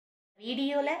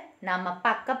வீடியோல நாம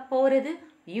பார்க்க போறது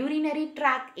urinary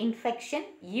tract infection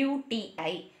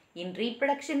UTI in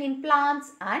reproduction in plants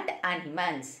and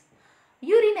animals.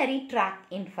 Urinary tract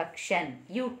infection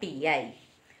UTI.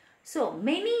 So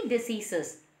many diseases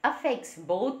affects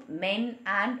both men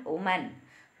and women,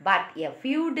 but a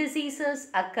few diseases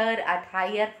occur at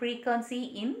higher frequency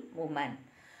in women.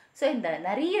 So இந்த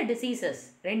நிறைய diseases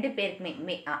ரெண்டு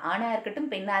பேருக்குமே ஆணாக இருக்கட்டும்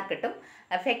பெண்ணாக இருக்கட்டும்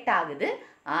effect ஆகுது.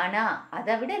 ஆனால்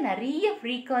அதை விட நிறைய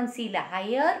ஃப்ரீக்வன்சியில்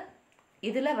ஹையர்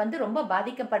இதில் ரொம்ப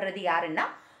பாதிக்கப்படுறது யாருன்னா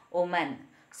woman.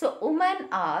 So woman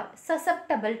R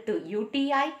susceptible to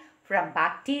UTI from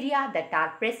bacteria that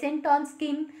are present on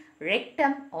skin,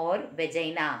 rectum or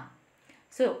vagina.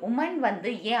 So woman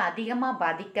ஏன் அதிகமாக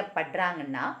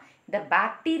பாதிக்கப்படுறாங்கன்னா இந்த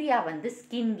பாக்டீரியா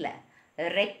ஸ்கின்ல,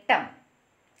 ரெக்டம்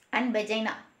அண்ட்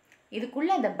வெஜைனா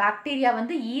இதுக்குள்ளே அந்த பாக்டீரியா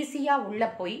ஈஸியாக உள்ளே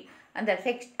போய் அந்த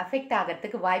அஃபெக்ட்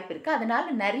ஆகிறதுக்கு வாய்ப்பு இருக்குது. அதனால்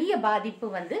நிறைய பாதிப்பு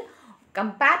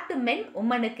கம்பேர்ட் டு மென்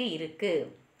உமனுக்கு இருக்குது.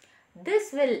 This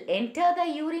will enter the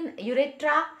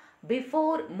urethra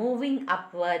before moving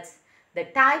upwards. The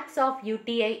types of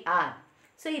UTI are.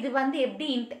 So இது எப்படி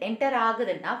என்டர்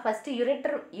ஆகுதுன்னா ஃபஸ்ட்டு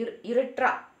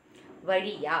urethra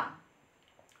வழியா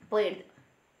போயிடுது,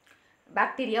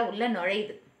 பாக்டீரியா உள்ளே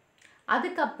நுழையுது.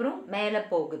 அதுக்கப்புறம் மேலே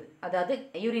போகுது, அதாவது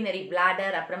யூரினரி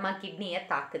பிளாடர், அப்புறமா கிட்னியை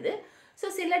தாக்குது. ஸோ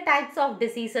சில டைப்ஸ் ஆஃப்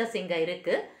டிசீசஸ் இங்கே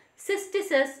இருக்குது.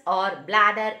 சிஸ்டிசஸ் R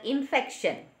bladder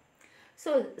infection.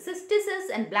 So சிஸ்டிசஸ்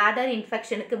and bladder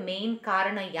இன்ஃபெக்ஷனுக்கு main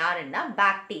காரணம் யாருன்னா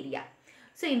பாக்டீரியா.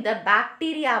 ஸோ இந்த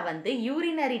பாக்டீரியா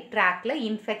யூரினரி ட்ராக்ல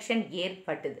இன்ஃபெக்ஷன்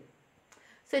ஏற்பட்டுது.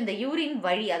 ஸோ இந்த யூரின்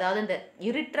வழி, அதாவது இந்த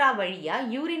யுரிட்ரா வழியாக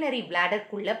யூரினரி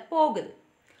பிளாடருக்குள்ளே போகுது.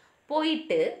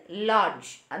 போயிட்டு லாட்ஜ்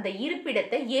அந்த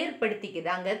இருப்பிடத்தை ஏற்படுத்திக்குது.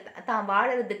 அங்கே தான்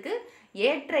வாழறதுக்கு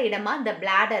ஏற்ற இடமா அந்த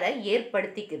பிளாடரை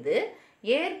ஏற்படுத்திக்குது.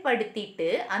 ஏற்படுத்திட்டு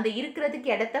அந்த இருக்கிறதுக்கு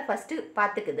இடத்த ஃபஸ்ட்டு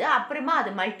பார்த்துக்குது. அப்புறமா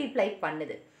அது மல்டிப்ளை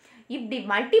பண்ணுது. இப்படி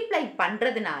மல்டிப்ளை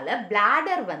பண்ணுறதுனால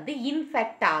பிளாடர்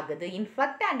இன்ஃபெக்ட் ஆகுது.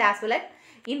 Infect and as well as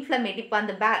inflamed. இப்போ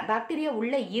அந்த பாக்டீரியா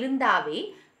உள்ளே இருந்தாவே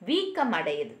வீக்கம்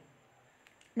அடையுது.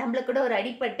 நம்மளுக்கு கூட ஒரு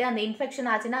அடிப்பட்டு அந்த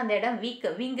இன்ஃபெக்ஷன் ஆச்சுன்னா அந்த இடம்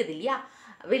வீங்குது இல்லையா,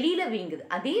 வெளியில் வீங்குது.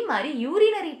 அதே மாதிரி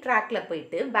யூரினரி ட்ராக்ல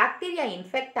போயிட்டு பாக்டீரியா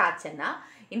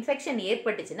இன்ஃபெக்ஷன்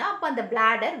ஏற்பட்டுச்சுன்னா அப்போ அந்த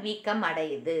பிளாடர் வீக்கம்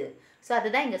அடையுது. ஸோ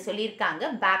அதுதான் இங்கே சொல்லியிருக்காங்க.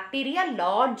 Bacteria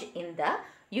lodge in the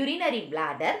urinary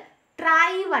bladder,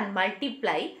 thrive and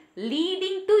multiply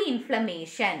leading to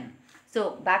inflammation. So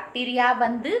bacteria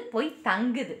போய்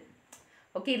தங்குது.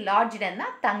 ஓகே, லாட்ஜ்னா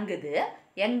தங்குது.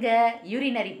 எங்கே?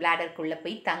 யூரினரி பிளாடருக்குள்ளே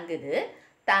போய் தங்குது.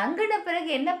 தங்கின பிறகு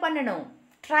என்ன பண்ணணும்?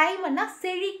 ட்ரைவ்னா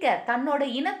செழிக்க, தன்னோட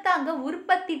இனத்தை அங்கே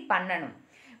உற்பத்தி பண்ணணும்.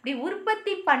 இப்படி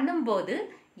உற்பத்தி பண்ணும்போது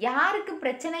யாருக்கு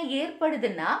பிரச்சனை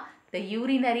ஏற்படுதுன்னா இந்த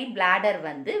யூரினரி பிளாடர்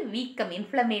வீக்கம்,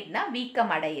 இன்ஃப்ளமேட்னா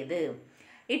வீக்கம் அடையுது.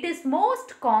 It is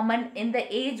most common in the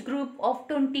age group of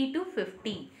 20 to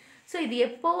 50. So இது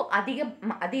எப்போ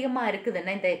அதிகமாக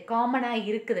இருக்குதுன்னா, இந்த காமனாக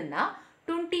இருக்குதுன்னா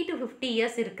 20 to 50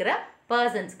 இயர்ஸ் இருக்கிற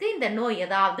பர்சன்ஸ்க்கு இந்த நோய்,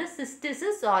 அதாவது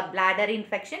சிஸ்டிசிஸ் ஆர் பிளாடர்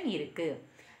இன்ஃபெக்ஷன் இருக்குது.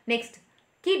 Next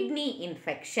kidney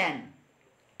infection.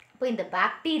 இப்போ இந்த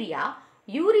பாக்டீரியா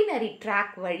யூரினரி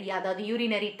ட்ராக் வழியா, அதாவது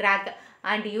urinary tract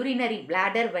and urinary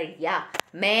bladder வழியா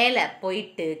மேலே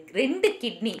போயிட்டு ரெண்டு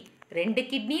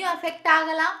கிட்னியும் அஃபெக்ட்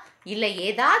ஆகலாம், இல்லை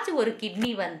ஏதாச்சும் ஒரு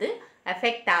கிட்னி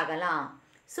அஃபெக்ட் ஆகலாம்.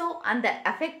 ஸோ அந்த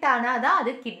அஃபெக்ட் ஆனால் தான்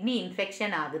அது கிட்னி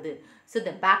இன்ஃபெக்ஷன் ஆகுது. So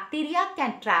the bacteria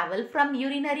can travel from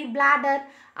urinary bladder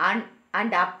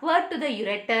and upward to the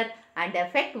ureter and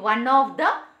affect one of the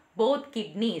both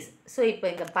kidneys. So இப்போ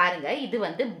இங்கே பாருங்கள், இது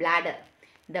bladder.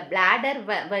 இந்த bladder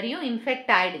வரையும்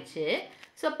இன்ஃபெக்ட் ஆகிடுச்சு.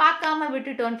 ஸோ பார்க்காம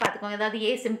விட்டுட்டோன்னு பார்த்துக்கோங்க. ஏதாவது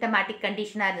ஏசிம்டமேட்டிக்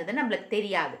கண்டிஷனாக இருந்தது நம்மளுக்கு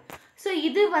தெரியாது. ஸோ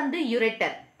இது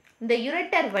ureter. இந்த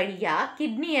ureter வழியாக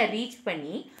கிட்னியை ரீச்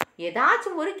பண்ணி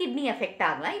ஏதாச்சும் ஒரு கிட்னி எஃபெக்ட்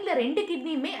ஆகலாம், இல்லை ரெண்டு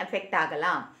கிட்னியுமே எஃபெக்ட்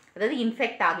ஆகலாம், அதாவது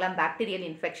இன்ஃபெக்ட் ஆகலாம் bacterial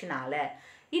இன்ஃபெக்ஷனால.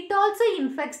 It also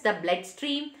infects the blood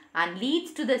stream and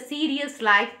leads to the serious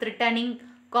life threatening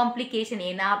complication.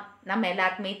 ஏன்னா நம்ம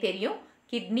எல்லாருக்குமே தெரியும்,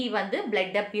 கிட்னி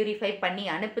பிளட்டை பியூரிஃபை பண்ணி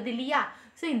அனுப்புது இல்லையா.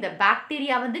 ஸோ இந்த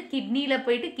பாக்டீரியா கிட்னியில்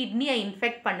போயிட்டு கிட்னியை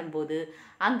இன்ஃபெக்ட் பண்ணும்போது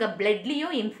அங்கே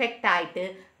பிளட்லேயும் இன்ஃபெக்ட் ஆகிட்டு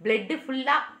பிளட்டு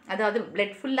ஃபுல்லாக, அதாவது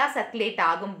பிளட் ஃபுல்லாக சர்க்குலேட்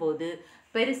ஆகும்போது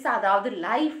பெருசாக, அதாவது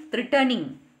லைஃப் த்ரிட்டனிங்,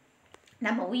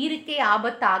 நம்ம உயிருக்கே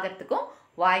ஆபத்து ஆகிறதுக்கும்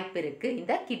வாய்ப்பு இருக்குது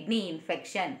இந்த kidney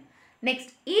infection.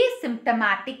 Next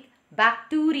asymptomatic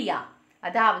bacteria.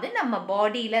 அதாவது நம்ம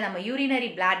பாடியில், நம்ம யூரினரி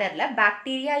பிளாடரில்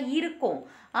பாக்டீரியா இருக்கும்,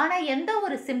 ஆனால் எந்த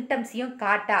ஒரு சிம்டம்ஸையும்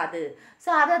காட்டாது. ஸோ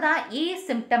அதை தான்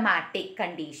asymptomatic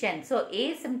condition. So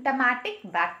asymptomatic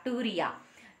bacteria,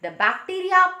 the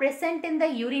bacteria present in the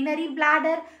urinary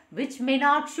bladder which may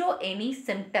not show any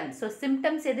symptoms. So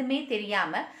symptoms எதுவுமே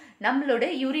தெரியாமல் நம்மளோட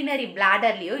யூரினரி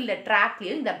பிளாடர்லையோ இல்லை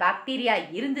ட்ராக்லேயோ இந்த பாக்டீரியா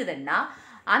இருந்ததுன்னா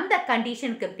அந்த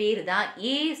கண்டிஷனுக்கு பேர் தான்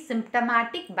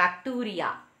asymptomatic bacteria.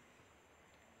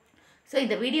 ஸோ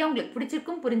இந்த வீடியோ உங்களுக்கு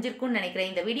பிடிச்சிருக்கும் புரிஞ்சிருக்கும்னு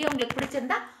நினைக்கிறேன். இந்த வீடியோ உங்களுக்கு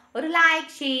பிடிச்சிருந்தா ஒரு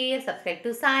like, share, subscribe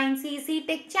to science easy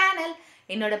tech channel.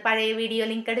 என்னோட பழைய வீடியோ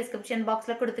லிங்க் டிஸ்கிரிப்ஷன்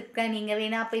பாக்ஸில் கொடுத்துருக்கேன். நீங்கள்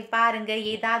வேணா போய் பாருங்கள்.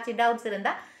 ஏதாச்சும் டவுட்ஸ்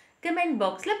இருந்தால் கமெண்ட்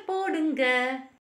பாக்ஸில் போடுங்க.